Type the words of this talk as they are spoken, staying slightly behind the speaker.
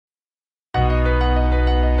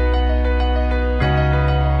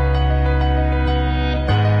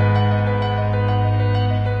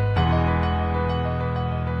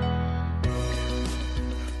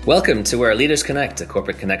Welcome to Where Leaders Connect, a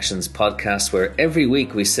Corporate Connections podcast where every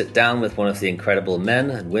week we sit down with one of the incredible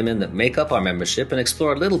men and women that make up our membership and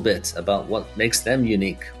explore a little bit about what makes them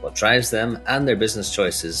unique, what drives them and their business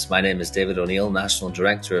choices. My name is David O'Neill, National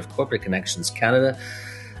Director of Corporate Connections Canada,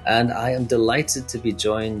 and I am delighted to be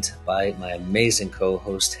joined by my amazing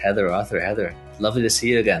co-host, Heather Arthur. Heather, lovely to see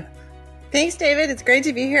you again. Thanks, David. It's great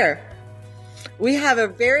to be here. We have a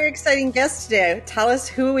very exciting guest today. Tell us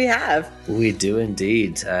who we have. We do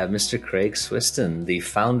indeed. Mr. Craig Swistun, the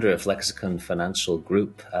founder of Lexicon Financial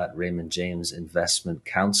Group at Raymond James Investment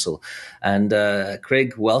Council. And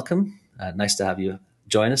Craig, welcome. Nice to have you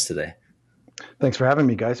join us today. Thanks for having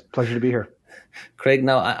me, guys. Pleasure to be here. Craig,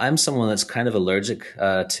 now I'm someone that's kind of allergic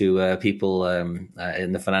to people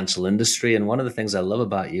in the financial industry. And one of the things I love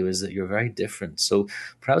about you is that you're very different. So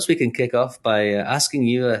perhaps we can kick off by asking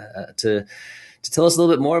you to tell us a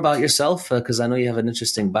little bit more about yourself, because I know you have an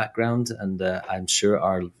interesting background, and I'm sure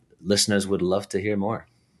our listeners would love to hear more.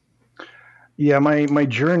 Yeah, my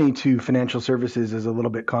journey to financial services is a little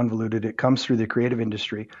bit convoluted. It comes through the creative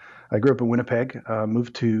industry. I grew up in Winnipeg,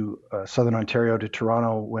 moved to Southern Ontario, to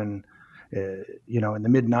Toronto when, in the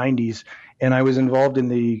mid-90s, and I was involved in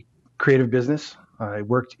the creative business. I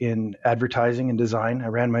worked in advertising and design. I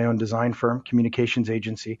ran my own design firm, communications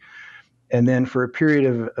agency. And then for a period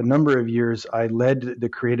of a number of years, I led the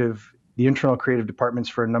internal creative departments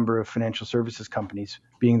for a number of financial services companies,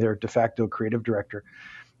 being their de facto creative director.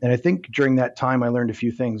 And I think during that time, I learned a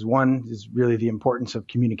few things. One is really the importance of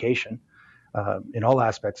communication in all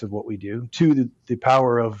aspects of what we do. Two, the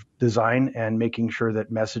power of design and making sure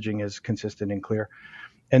that messaging is consistent and clear.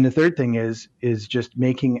 And the third thing is just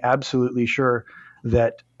making absolutely sure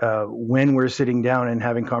that when we're sitting down and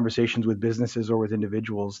having conversations with businesses or with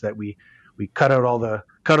individuals, that we cut out all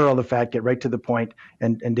the fat, get right to the point.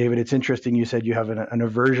 And David, it's interesting. You said you have an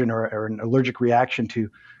aversion or an allergic reaction to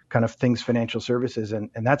kind of things financial services, and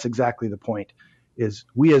that's exactly the point. Is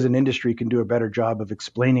we as an industry can do a better job of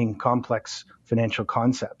explaining complex financial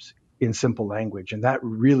concepts in simple language, and that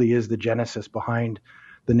really is the genesis behind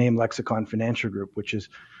the name Lexicon Financial Group, which is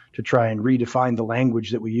to try and redefine the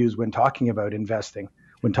language that we use when talking about investing,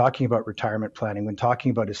 when talking about retirement planning, when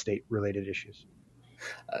talking about estate-related issues.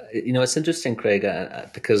 It's interesting, Craig,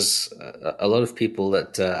 because a lot of people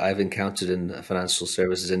that I've encountered in the financial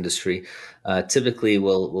services industry typically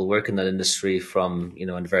will work in that industry from, in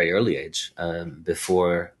a very early age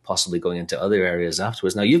before possibly going into other areas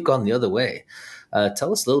afterwards. Now, you've gone the other way.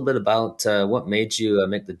 Tell us a little bit about what made you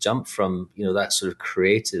make the jump from, that sort of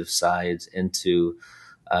creative side into,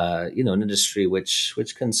 an industry which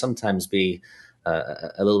can sometimes be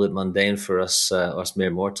a little bit mundane for us mere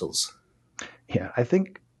mortals. Yeah, I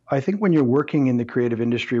think when you're working in the creative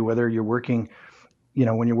industry, whether you're working,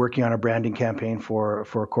 when you're working on a branding campaign for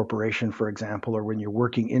a corporation, for example, or when you're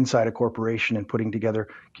working inside a corporation and putting together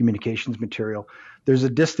communications material, there's a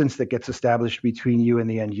distance that gets established between you and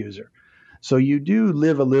the end user. So you do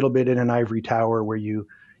live a little bit in an ivory tower where you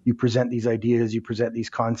present these ideas, you present these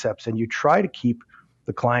concepts, and you try to keep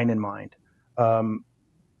the client in mind.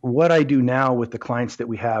 What I do now with the clients that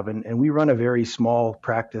we have, and we run a very small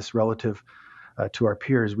practice relative to our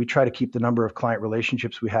peers, we try to keep the number of client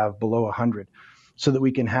relationships we have below 100 so that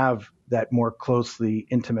we can have that more closely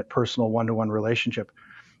intimate, personal one-to-one relationship.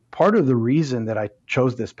 Part of the reason that I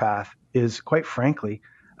chose this path is, quite frankly,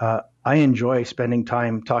 I enjoy spending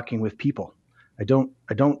time talking with people. I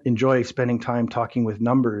don't enjoy spending time talking with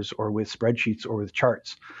numbers or with spreadsheets or with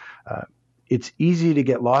charts. It's easy to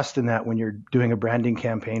get lost in that when you're doing a branding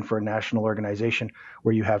campaign for a national organization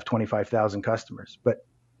where you have 25,000 customers. But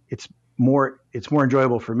it's more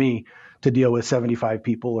enjoyable for me to deal with 75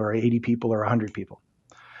 people or 80 people or 100 people.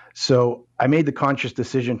 So I made the conscious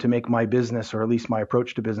decision to make my business, or at least my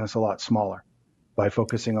approach to business, a lot smaller by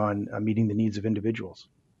focusing on meeting the needs of individuals.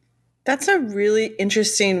 That's a really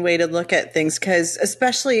interesting way to look at things, because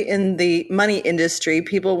especially in the money industry,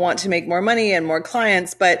 people want to make more money and more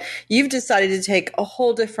clients, but you've decided to take a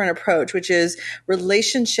whole different approach, which is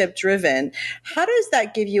relationship driven. How does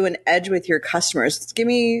that give you an edge with your customers? Give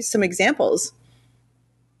me some examples.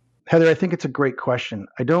 Heather, I think it's a great question.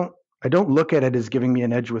 I don't look at it as giving me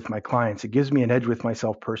an edge with my clients. It gives me an edge with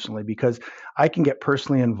myself personally, because I can get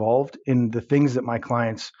personally involved in the things that my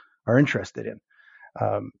clients are interested in.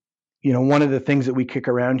 One of the things that we kick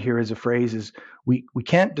around here as a phrase is we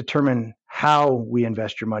can't determine how we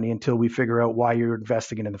invest your money until we figure out why you're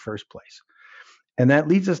investing it in the first place. And that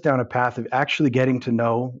leads us down a path of actually getting to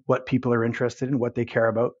know what people are interested in, what they care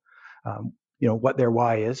about, what their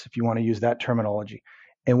why is, if you want to use that terminology.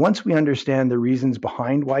 And once we understand the reasons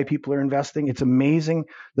behind why people are investing, it's amazing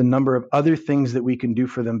the number of other things that we can do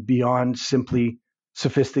for them beyond simply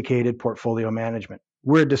sophisticated portfolio management.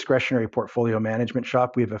 We're a discretionary portfolio management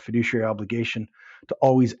shop. We have a fiduciary obligation to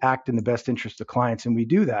always act in the best interest of clients, and we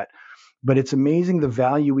do that. But it's amazing the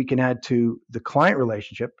value we can add to the client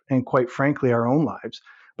relationship and, quite frankly, our own lives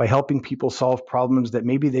by helping people solve problems that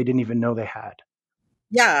maybe they didn't even know they had.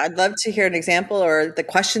 Yeah, I'd love to hear an example or the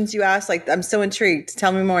questions you asked. Like, I'm so intrigued.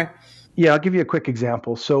 Tell me more. Yeah, I'll give you a quick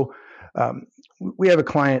example. So we have a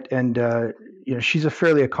client, and she's a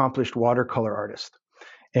fairly accomplished watercolor artist.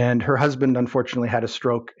 And her husband, unfortunately, had a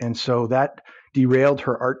stroke. And so that derailed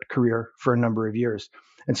her art career for a number of years.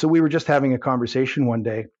 And so we were just having a conversation one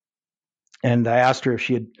day, and I asked her if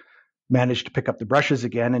she had managed to pick up the brushes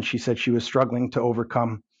again. And she said she was struggling to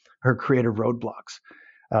overcome her creative roadblocks.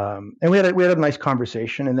 And we had a nice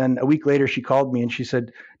conversation. And then a week later, she called me and she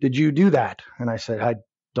said, "Did you do that?" And I said, "I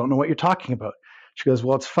don't know what you're talking about." She goes,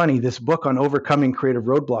 "Well, it's funny. This book on overcoming creative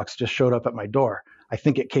roadblocks just showed up at my door. I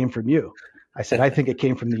think it came from you." I said, "I think it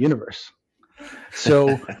came from the universe."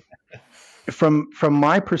 So from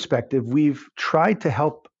my perspective, we've tried to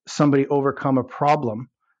help somebody overcome a problem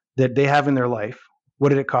that they have in their life. What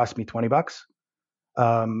did it cost me? $20?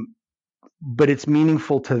 But it's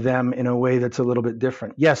meaningful to them in a way that's a little bit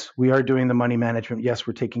different. Yes, we are doing the money management. Yes,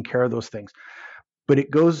 we're taking care of those things. But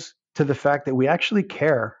it goes to the fact that we actually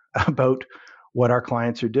care about what our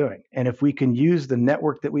clients are doing. And if we can use the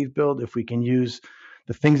network that we've built, if we can use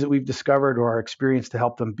the things that we've discovered or our experience to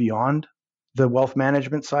help them beyond the wealth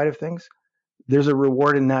management side of things, there's a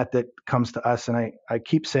reward in that comes to us. And I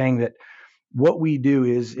keep saying that what we do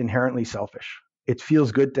is inherently selfish. It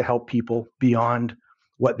feels good to help people beyond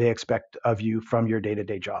what they expect of you from your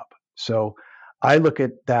day-to-day job. So I look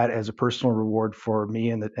at that as a personal reward for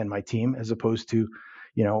me and my team, as opposed to,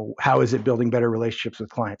 how is it building better relationships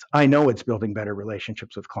with clients? I know it's building better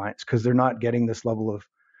relationships with clients because they're not getting this level of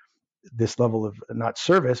not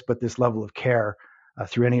service, but this level of care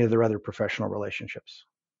through any of their other professional relationships.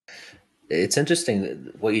 It's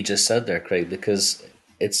interesting what you just said there, Craig, because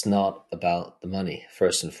it's not about the money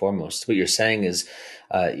first and foremost. What you're saying is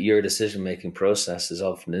your decision-making process is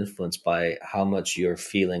often influenced by how much you're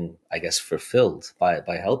feeling, I guess, fulfilled by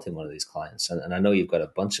helping one of these clients. And I know you've got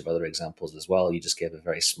a bunch of other examples as well. You just gave a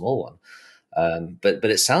very small one. But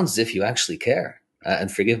it sounds as if you actually care.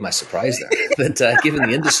 And forgive my surprise there, but given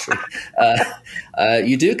the industry,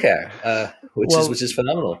 you do care, which is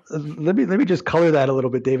phenomenal. Let me just color that a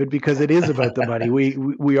little bit, David, because it is about the money.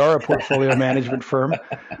 We are a portfolio management firm.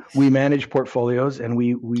 We manage portfolios, and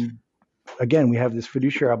we have this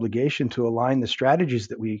fiduciary obligation to align the strategies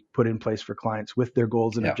that we put in place for clients with their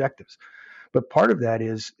goals and objectives. But part of that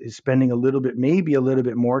is spending maybe a little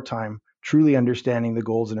bit more time truly understanding the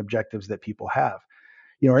goals and objectives that people have.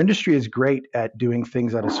 Our industry is great at doing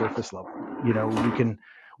things at a surface level.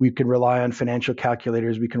 We can rely on financial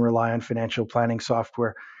calculators, we can rely on financial planning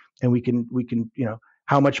software, and we can,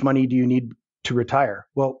 how much money do you need to retire?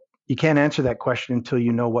 Well, you can't answer that question until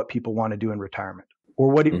you know what people want to do in retirement,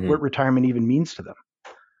 or what retirement even means to them.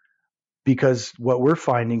 Because what we're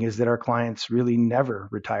finding is that our clients really never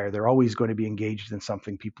retire. They're always going to be engaged in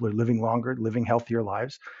something. People are living longer, living healthier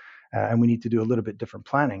lives. And we need to do a little bit different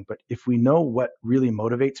planning. But if we know what really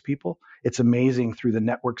motivates people, it's amazing through the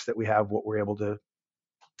networks that we have, what we're able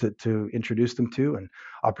to introduce them to, and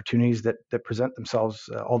opportunities that present themselves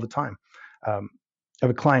all the time. I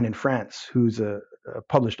have a client in France who's a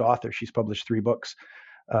published author. She's published 3 books.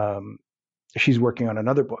 She's working on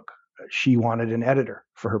another book. She wanted an editor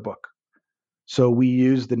for her book. So we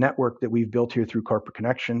use the network that we've built here through Corporate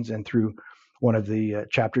Connections and through one of the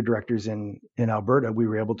chapter directors in Alberta. We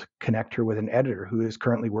were able to connect her with an editor who is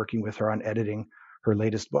currently working with her on editing her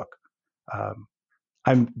latest book.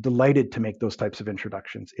 I'm delighted to make those types of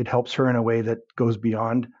introductions. It helps her in a way that goes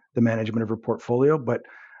beyond the management of her portfolio, but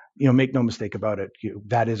make no mistake about it.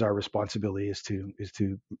 That is our responsibility: is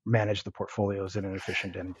to manage the portfolio's in an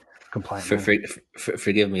efficient and compliant manner.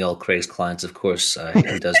 Forgive me, all Craig's clients. Of course,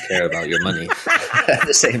 he does care about your money at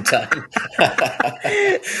the same time.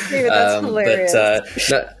 David, that's hilarious.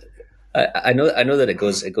 But I know that it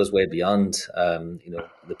goes way beyond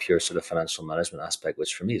the pure sort of financial management aspect,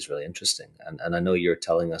 which for me is really interesting. And I know you're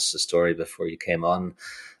telling us a story before you came on,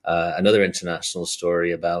 another international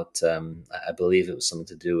story about I believe it was something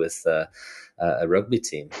to do with a rugby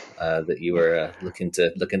team that you were looking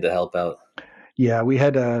to help out. Yeah, we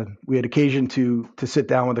had occasion to sit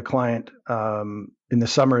down with a client in the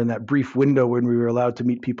summer, in that brief window when we were allowed to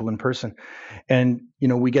meet people in person, and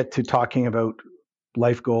we get to talking about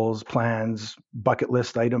life goals, plans, bucket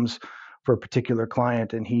list items for a particular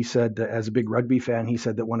client. And he said that, as a big rugby fan, he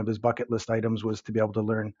said that one of his bucket list items was to be able to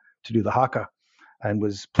learn to do the haka. and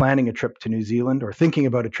was planning a trip to New Zealand or thinking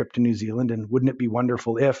about a trip to New Zealand. And wouldn't it be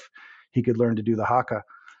wonderful if he could learn to do the haka?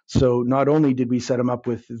 So not only did we set him up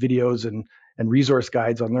with videos and resource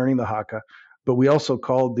guides on learning the haka, but we also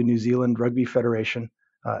called the New Zealand Rugby Federation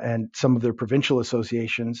and some of their provincial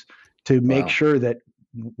associations to make sure that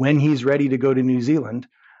when he's ready to go to New Zealand,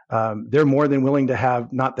 they're more than willing to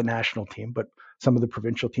have, not the national team, but some of the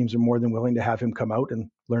provincial teams are more than willing to have him come out and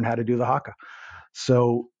learn how to do the haka.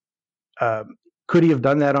 So could he have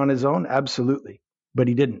done that on his own? Absolutely, but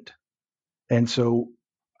he didn't. And so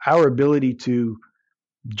our ability to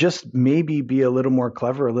just maybe be a little more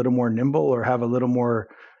clever, a little more nimble, or have a little more,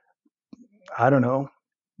 I don't know,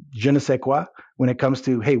 je ne sais quoi, when it comes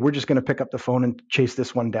to, hey, we're just going to pick up the phone and chase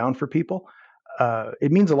this one down for people.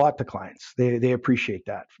 It means a lot to clients. They appreciate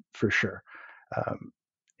that for sure.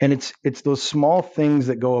 And it's those small things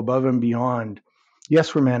that go above and beyond.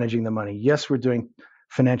 Yes, we're managing the money. Yes, we're doing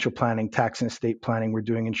financial planning, tax and estate planning. We're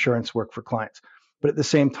doing insurance work for clients. But at the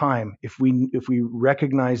same time, if we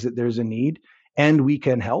recognize that there's a need and we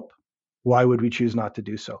can help, why would we choose not to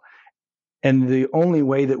do so? And the only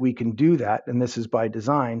way that we can do that, and this is by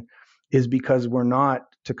design, is because we're not,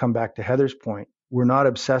 to come back to Heather's point, we're not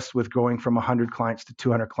obsessed with going from 100 clients to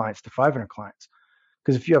 200 clients to 500 clients.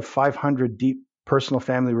 Because if you have 500 deep personal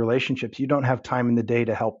family relationships, you don't have time in the day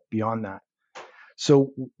to help beyond that.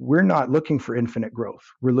 So we're not looking for infinite growth.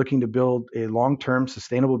 We're looking to build a long-term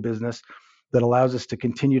sustainable business that allows us to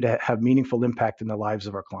continue to have meaningful impact in the lives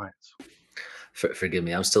of our clients. Forgive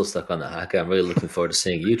me, I'm still stuck on the haka. I'm really looking forward to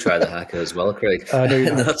seeing you try the haka as well, Craig. No,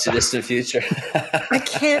 in the not too distant future.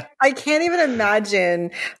 I can't even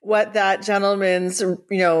imagine what that gentleman's,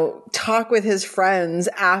 talk with his friends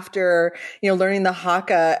after, learning the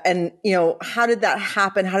haka, and, how did that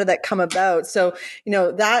happen? How did that come about? So,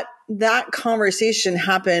 that conversation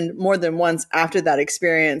happened more than once after that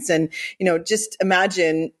experience. And, just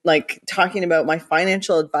imagine like talking about my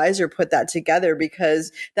financial advisor put that together,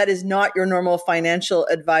 because that is not your normal financial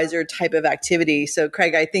advisor type of activity. So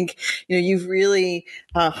Craig, I think, you've really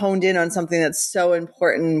honed in on something that's so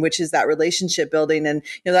important, which is that relationship building. And,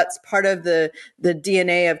 that's part of the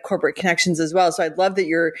DNA of corporate connections as well. So I love that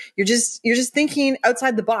you're just thinking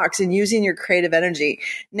outside the box and using your creative energy.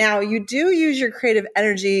 Now, you do use your creative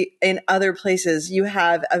energy in other places. You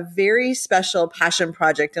have a very special passion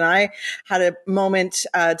project. And I had a moment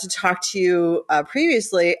to talk to you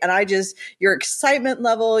previously, and your excitement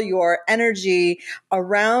level, your energy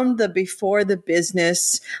around the Before the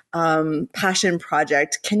Business passion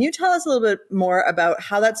project. Can you tell us a little bit more about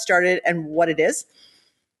how that started and what it is?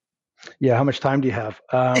 Yeah, how much time do you have?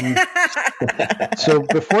 So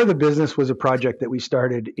Before the Business was a project that we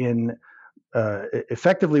started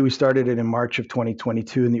effectively, we started it in March of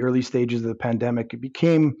 2022 in the early stages of the pandemic. It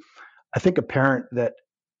became, I think, apparent that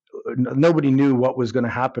nobody knew what was going to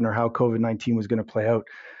happen or how COVID-19 was going to play out.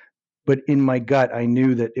 But in my gut, I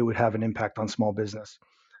knew that it would have an impact on small business.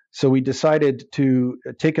 So we decided to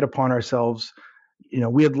take it upon ourselves.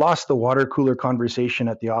 We had lost the water cooler conversation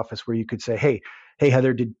at the office where you could say, hey,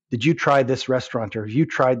 Heather, did you try this restaurant, or have you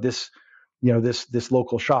tried this, this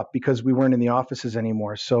local shop? Because we weren't in the offices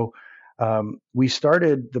anymore. So we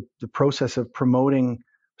started the process of promoting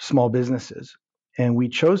small businesses. And we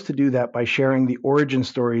chose to do that by sharing the origin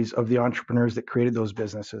stories of the entrepreneurs that created those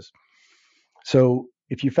businesses. So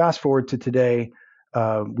if you fast forward to today,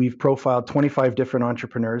 we've profiled 25 different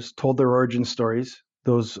entrepreneurs, told their origin stories.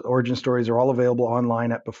 Those origin stories are all available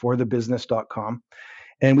online at beforethebusiness.com.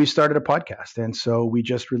 And we started a podcast. And so we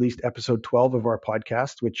just released episode 12 of our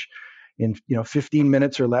podcast, which in 15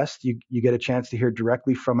 minutes or less, you get a chance to hear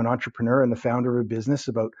directly from an entrepreneur and the founder of a business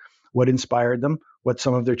about what inspired them, what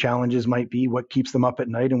some of their challenges might be, what keeps them up at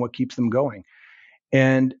night, and what keeps them going.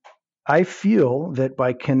 And I feel that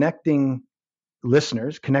by connecting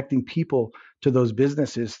listeners, connecting people to those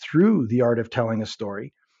businesses through the art of telling a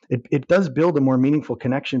story, it does build a more meaningful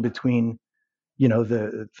connection between,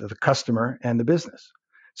 the customer and the business.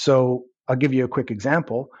 So I'll give you a quick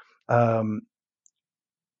example. Solid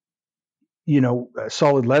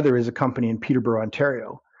Leather is a company in Peterborough,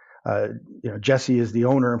 Ontario. Jesse is the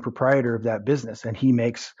owner and proprietor of that business, and he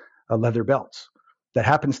makes leather belts. That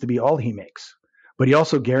happens to be all he makes. But he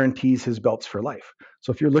also guarantees his belts for life.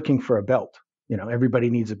 So if you're looking for a belt, everybody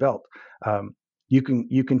needs a belt. You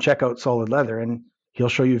can check out Solid Leather, and he'll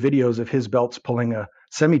show you videos of his belts pulling a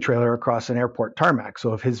semi-trailer across an airport tarmac.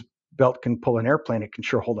 So if his belt can pull an airplane, it can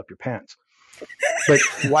sure hold up your pants. But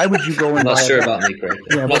why would you go and I'm not buy sure a about me, Greg.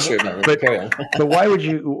 Yeah, I'm not sure about me. Carry on. But why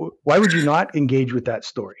would you not engage with that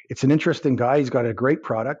story? It's an interesting guy. He's got a great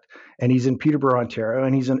product, and he's in Peterborough, Ontario,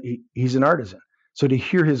 and he's an artisan. So to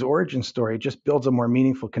hear his origin story just builds a more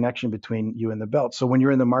meaningful connection between you and the belt. So when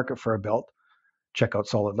you're in the market for a belt, check out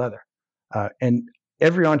Solid Leather. And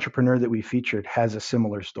every entrepreneur that we featured has a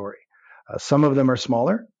similar story. Some of them are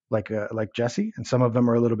smaller, like Jesse, and some of them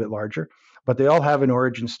are a little bit larger, but they all have an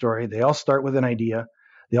origin story. They all start with an idea.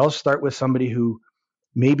 They all start with somebody who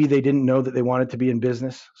maybe they didn't know that they wanted to be in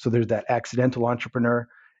business. So there's that accidental entrepreneur.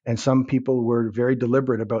 And some people were very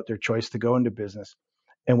deliberate about their choice to go into business.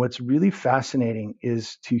 And what's really fascinating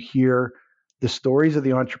is to hear the stories of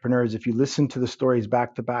the entrepreneurs. If you listen to the stories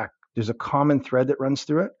back to back, there's a common thread that runs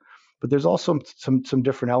through it, but there's also some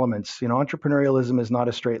different elements. Entrepreneurialism is not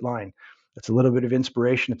a straight line. It's a little bit of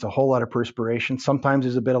inspiration. It's a whole lot of perspiration. Sometimes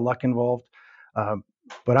there's a bit of luck involved.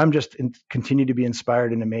 But I'm just continue to be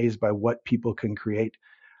inspired and amazed by what people can create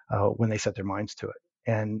when they set their minds to it.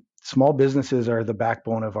 And small businesses are the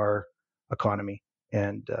backbone of our economy.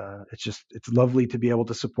 And it's lovely to be able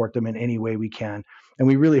to support them in any way we can. And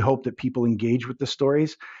we really hope that people engage with the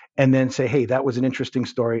stories and then say, hey, that was an interesting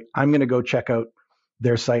story. I'm going to go check out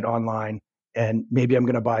their site online, and maybe I'm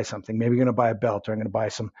going to buy something. Maybe I'm going to buy a belt, or I'm going to buy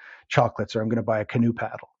some chocolates, or I'm going to buy a canoe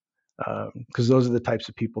paddle. Because those are the types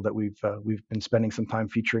of people that we've been spending some time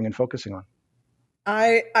featuring and focusing on.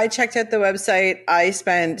 I checked out the website. I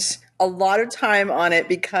spent a lot of time on it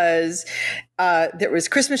because there was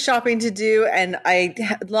Christmas shopping to do, and a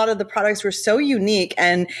lot of the products were so unique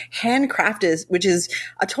and handcrafted, which is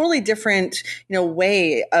a totally different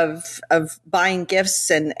way of buying gifts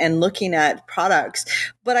and looking at products.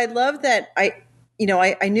 But I love that I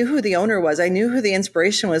knew who the owner was. I knew who the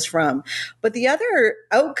inspiration was from. But the other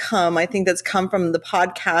outcome I think that's come from the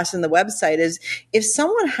podcast and the website is if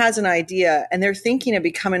someone has an idea and they're thinking of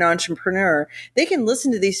becoming an entrepreneur, they can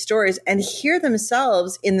listen to these stories and hear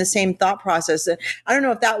themselves in the same thought process. I don't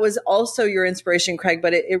know if that was also your inspiration, Craig,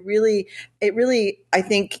 but it really, I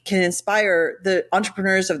think, can inspire the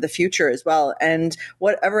entrepreneurs of the future as well. And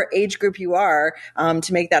whatever age group you are,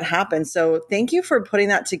 to make that happen. So thank you for putting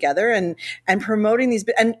that together and promoting these,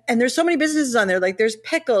 and there's so many businesses on there. Like there's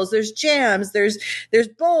pickles, there's jams, there's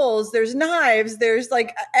bowls, there's knives, there's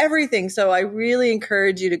like everything. So I really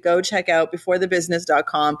encourage you to go check out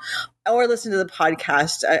beforethebusiness.com or listen to the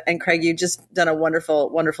podcast. And Craig, you've just done a wonderful,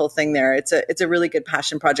 wonderful thing there. It's a really good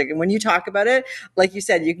passion project. And when you talk about it, like you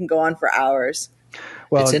said, you can go on for hours.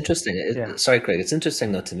 Well, it's interesting. Sorry, Craig. It's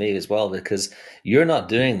interesting though to me as well, because you're not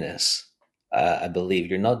doing this. I believe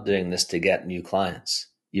you're not doing this to get new clients.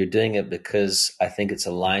 You're doing it because I think it's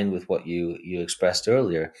aligned with what you expressed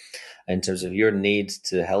earlier in terms of your need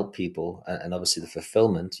to help people, and obviously the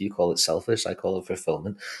fulfillment. You call it selfish, I call it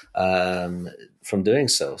fulfillment, from doing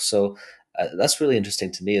so. So that's really interesting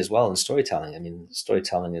to me as well. And storytelling, I mean,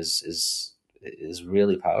 storytelling is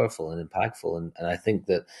really powerful and impactful. And I think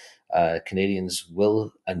that Canadians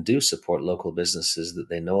will and do support local businesses that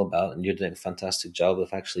they know about. And you're doing a fantastic job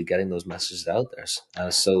of actually getting those messages out there.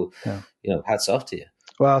 So, hats off to you.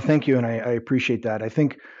 Well, thank you, and I appreciate that. I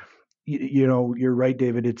think you're right,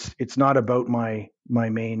 David. It's not about my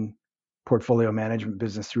main portfolio management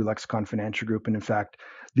business through Lexicon Financial Group, and in fact,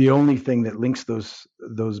 the only thing that links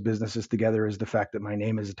those businesses together is the fact that my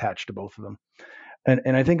name is attached to both of them.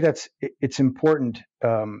 And I think it's important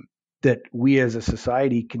that we as a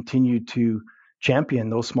society continue to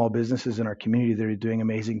champion those small businesses in our community that are doing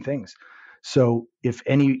amazing things. So if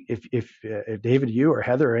David, you or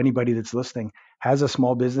Heather or anybody that's listening has a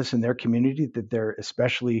small business in their community that they're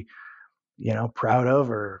especially, proud of,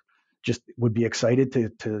 or just would be excited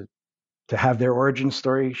to have their origin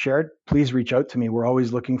story shared, please reach out to me. We're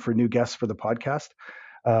always looking for new guests for the podcast.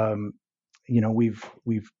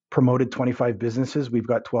 We've promoted 25 businesses. We've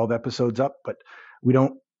got 12 episodes up, but we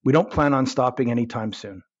don't plan on stopping anytime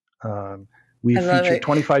soon. We've featured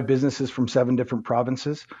 25 businesses from 7 different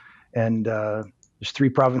provinces. And there's 3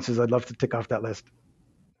 provinces I'd love to tick off that list.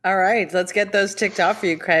 All right, let's get those ticked off for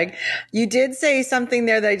you, Craig. You did say something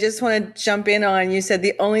there that I just want to jump in on. You said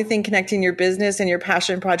the only thing connecting your business and your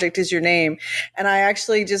passion project is your name. And I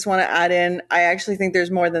actually just want to add in, I actually think there's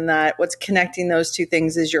more than that. What's connecting those two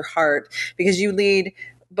things is your heart, because you lead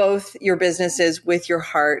both your businesses with your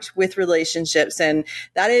heart, with relationships. And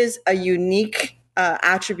that is a unique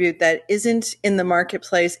attribute that isn't in the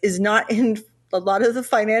marketplace, is not in a lot of the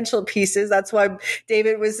financial pieces. That's why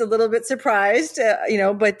David was a little bit surprised,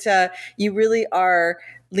 but you really are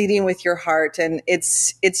leading with your heart. And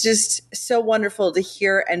it's just so wonderful to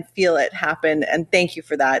hear and feel it happen. And thank you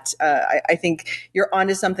for that. I think you're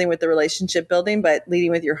onto something with the relationship building, but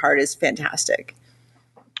leading with your heart is fantastic.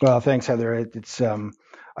 Well, thanks, Heather. It's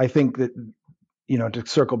I think that, to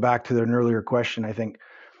circle back to an earlier question, I think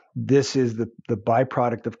this is the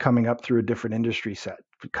byproduct of coming up through a different industry set.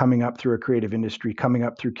 coming up through a creative industry, coming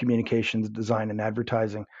up through communications, design, and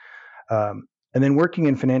advertising, and then working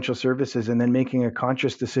in financial services, and then making a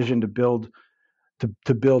conscious decision to build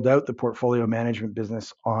out the portfolio management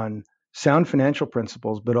business on sound financial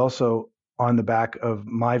principles, but also on the back of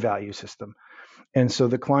my value system. And so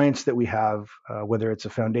the clients that we have, whether it's a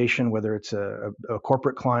foundation, whether it's a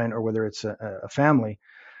corporate client, or whether it's a family,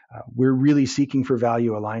 we're really seeking for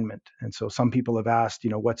value alignment. And so some people have asked,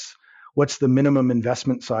 what's the minimum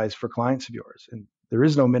investment size for clients of yours? And there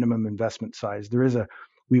is no minimum investment size.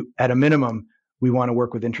 At a minimum, we want to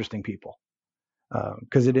work with interesting people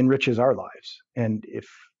because it enriches our lives. And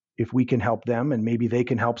if we can help them, and maybe they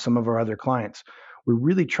can help some of our other clients, we're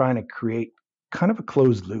really trying to create kind of a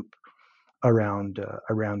closed loop around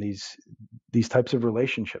these types of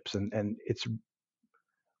relationships. And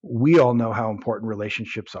we all know how important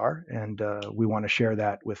relationships are, and we want to share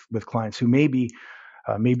that with clients who maybe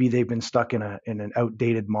they've been stuck in an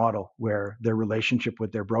outdated model where their relationship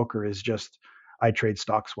with their broker is just, I trade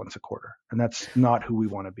stocks once a quarter, and that's not who we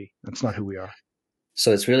want to be. That's not who we are.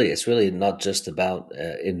 So it's really not just about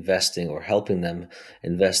investing or helping them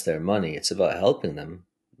invest their money. It's about helping them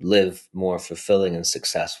live more fulfilling and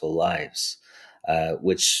successful lives,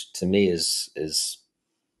 which to me is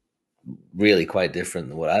really quite different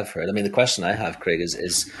than what I've heard. I mean, the question I have, Craig,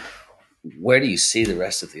 is where do you see the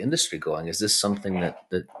rest of the industry going? Is this something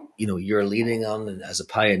that you're leading on as a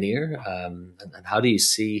pioneer, and how do you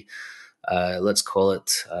see, let's call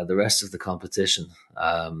it, the rest of the competition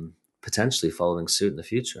potentially following suit in the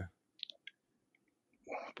future?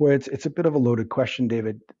 Boy, it's a bit of a loaded question,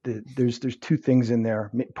 David. There's two things in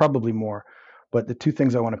there, probably more, but the two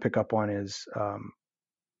things I want to pick up on is,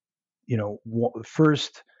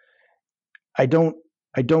 first, I don't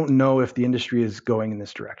know if the industry is going in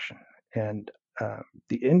this direction, and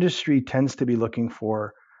the industry tends to be looking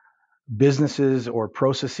for businesses or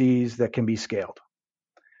processes that can be scaled,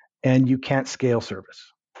 and you can't scale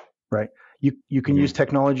service, right? You can use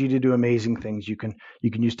technology to do amazing things. You can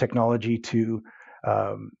use technology to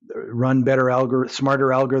run smarter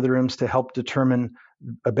algorithms to help determine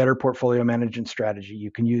a better portfolio management strategy. You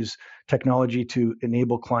can use technology to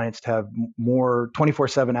enable clients to have more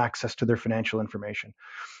 24/7 access to their financial information.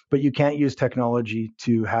 But you can't use technology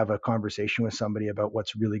to have a conversation with somebody about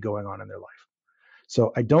what's really going on in their life.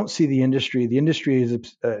 So I don't see the industry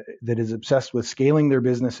that is obsessed with scaling their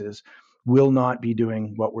businesses will not be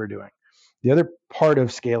doing what we're doing. The other part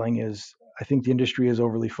of scaling is, I think the industry is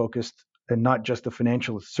overly focused, and not just the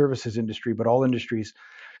financial services industry, but all industries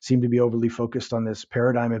seem to be overly focused on this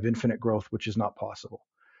paradigm of infinite growth, which is not possible.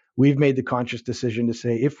 We've made the conscious decision to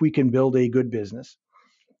say, if we can build a good business,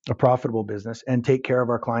 a profitable business, and take care of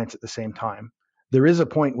our clients at the same time, there is a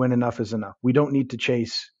point when enough is enough. We don't need to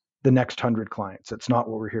chase the next 100 clients. That's not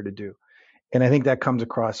what we're here to do. And I think that comes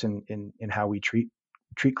across in how we treat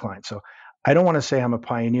clients. So I don't want to say I'm a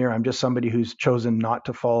pioneer. I'm just somebody who's chosen not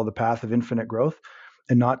to follow the path of infinite growth,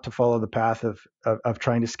 and not to follow the path of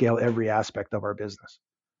trying to scale every aspect of our business.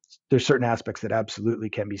 There's certain aspects that absolutely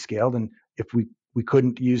can be scaled, and if we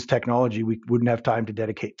couldn't use technology, we wouldn't have time to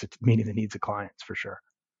dedicate to meeting the needs of clients, for sure.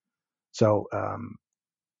 So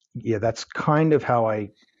that's kind of how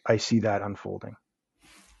I see that unfolding.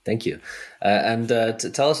 Thank you. And to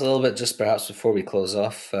tell us a little bit, just perhaps before we close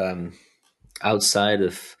off, outside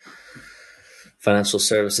of financial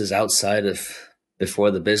services, outside of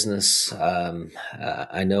before the business,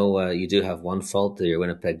 I know you do have one fault, that you're a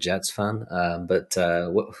Winnipeg Jets fan, but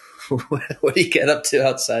what do you get up to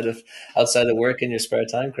outside of work in your spare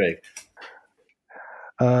time, Craig?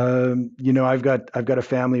 I've got a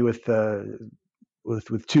family with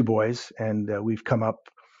two boys, and we've come up.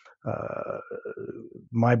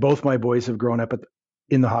 Both my boys have grown up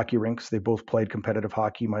in the hockey rinks. They both played competitive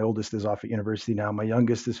hockey. My oldest is off at university now. My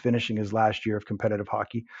youngest is finishing his last year of competitive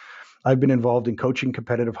hockey. I've been involved in coaching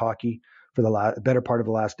competitive hockey for the better part of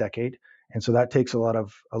the last decade, and so that takes a lot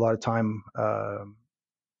of time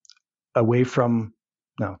away from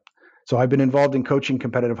no. So I've been involved in coaching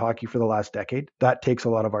competitive hockey for the last decade. That takes a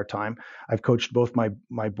lot of our time. I've coached both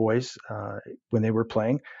my boys when they were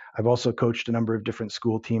playing. I've also coached a number of different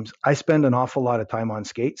school teams. I spend an awful lot of time on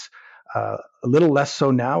skates. A little less so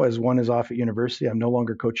now, as one is off at university. I'm no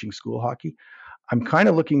longer coaching school hockey. I'm kind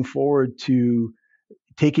of looking forward to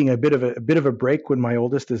taking a bit of a break when my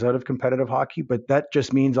oldest is out of competitive hockey, but that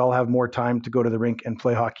just means I'll have more time to go to the rink and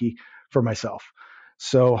play hockey for myself.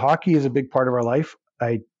 So hockey is a big part of our life.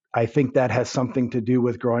 I think that has something to do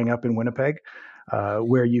with growing up in Winnipeg,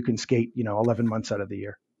 where you can skate, 11 months out of the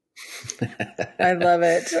year. I love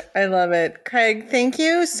it. I love it. Craig, thank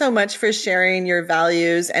you so much for sharing your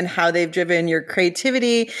values and how they've driven your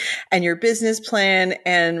creativity and your business plan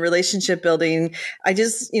and relationship building. I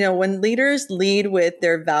just, when leaders lead with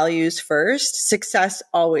their values first, success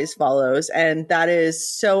always follows. And that is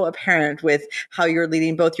so apparent with how you're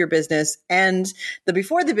leading both your business and the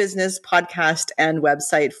Before the Business podcast and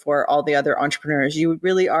website for all the other entrepreneurs. You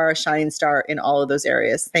really are a shining star in all of those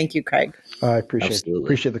areas. Thank you, Craig. I Absolutely.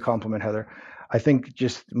 appreciate the compliment, Heather. I think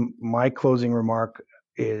just my closing remark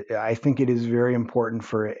is, I think it is very important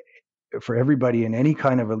for everybody in any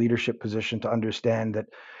kind of a leadership position to understand that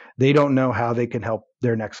they don't know how they can help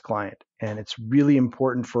their next client, and it's really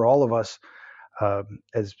important for all of us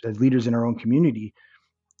as leaders in our own community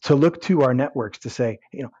to look to our networks to say,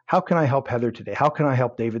 how can I help Heather today? How can I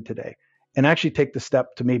help David today? And actually take the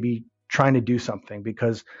step to maybe trying to do something,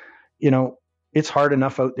 because it's hard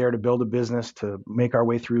enough out there to build a business, to make our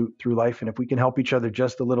way through life. And if we can help each other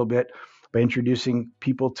just a little bit by introducing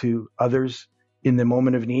people to others in the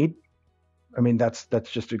moment of need, I mean, that's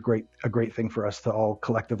just a great thing for us to all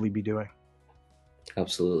collectively be doing.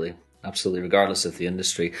 Absolutely. Absolutely, regardless of the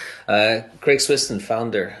industry. Craig Swistun,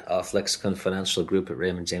 founder of Lexicon Financial Group at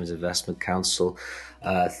Raymond James Investment Council.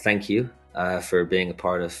 Thank you for being a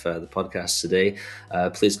part of the podcast today.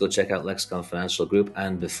 Please go check out Lexicon Financial Group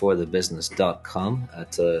and beforethebusiness.com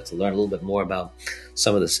to learn a little bit more about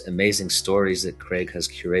some of the amazing stories that Craig has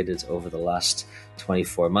curated over the last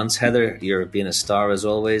 24 months. Heather, you're being a star as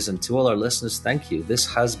always. And to all our listeners, thank you. This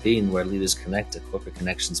has been Where Leaders Connect, a Corporate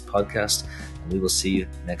Connections podcast, and we will see you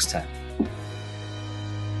next time.